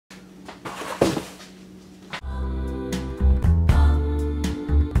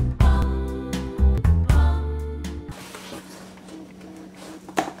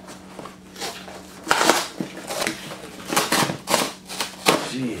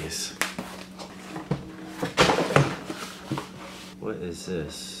these. What is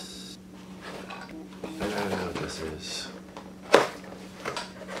this? I don't know what this is.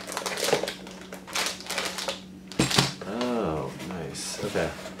 Oh, nice. Okay.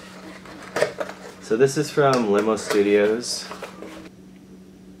 So this is from Limo Studios.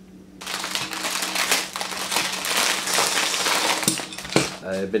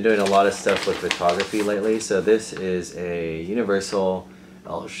 I've been doing a lot of stuff with photography lately, so this is a universal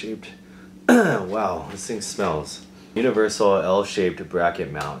L-shaped, wow, this thing smells. Universal L-shaped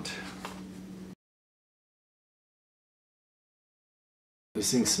bracket mount.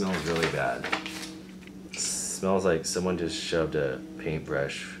 This thing smells really bad. It smells like someone just shoved a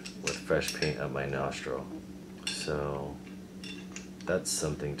paintbrush with fresh paint up my nostril. So that's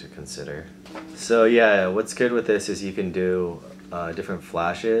something to consider. So yeah, what's good with this is you can do different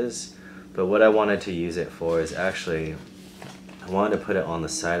flashes, but what I wanted to use it for is actually I wanted to put it on the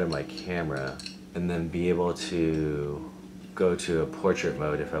side of my camera and then be able to go to a portrait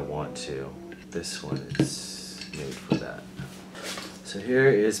mode if I want to. This one is made for that. So here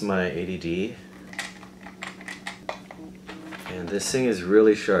is my 80D, and this thing is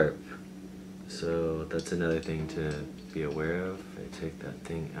really sharp, so that's another thing to be aware of. I take that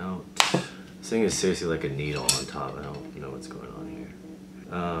thing out. This thing is seriously like a needle on top. I don't know what's going on here.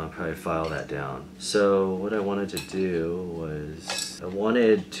 Probably file that down. So what I wanted to do was I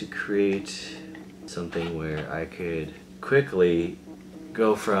wanted to create something where I could quickly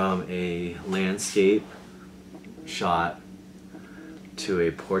go from a landscape shot to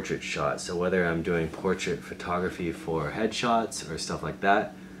a portrait shot. So whether I'm doing portrait photography for headshots or stuff like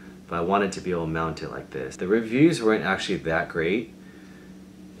that, but I wanted to be able to mount it like this. The reviews weren't actually that great,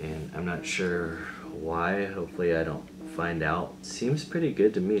 and I'm not sure why. Hopefully I don't find out. Seems pretty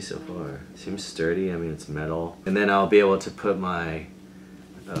good to me so far. Seems sturdy. I mean, it's metal. And then I'll be able to put my,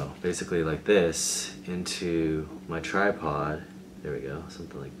 basically like this into my tripod. There we go,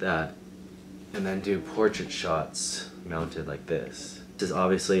 something like that. And then do portrait shots mounted like this. This is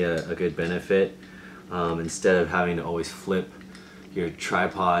obviously a good benefit. Instead of having to always flip your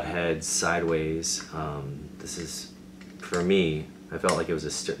tripod head sideways, this is, for me, I felt like it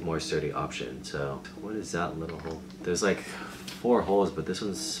was a more sturdy option. So what is that little hole? There's like 4 holes, but this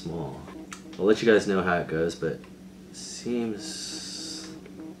one's small. I'll let you guys know how it goes, but it seems,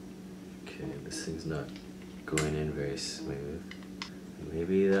 okay, this thing's not going in very smooth.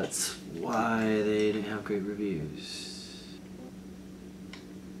 Maybe that's why they didn't have great reviews.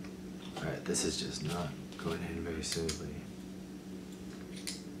 Alright, this is just not going in very smoothly.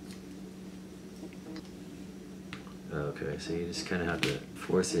 Okay, so you just kind of have to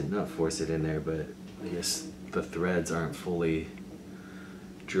force it, not force it in there, but I guess the threads aren't fully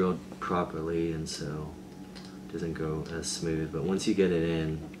drilled properly, and so it doesn't go as smooth. But once you get it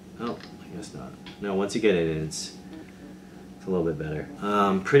in, oh, I guess not. No, once you get it in, it's a little bit better.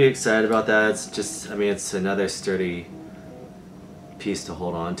 Pretty excited about that. It's just, I mean, it's another sturdy piece to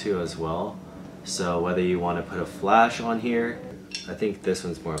hold on to as well. So whether you want to put a flash on here, I think this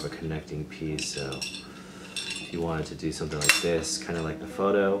one's more of a connecting piece, so if you wanted to do something like this, kind of like the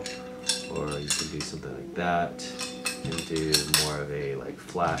photo, or you can do something like that and do more of a like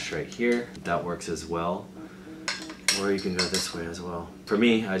flash right here. That works as well. Or you can go this way as well. For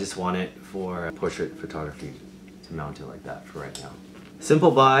me, I just want it for portrait photography to mount it like that for right now.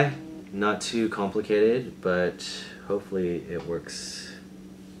 Simple buy, not too complicated, but hopefully it works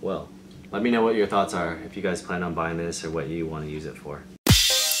well. Let me know what your thoughts are if you guys plan on buying this or what you want to use it for.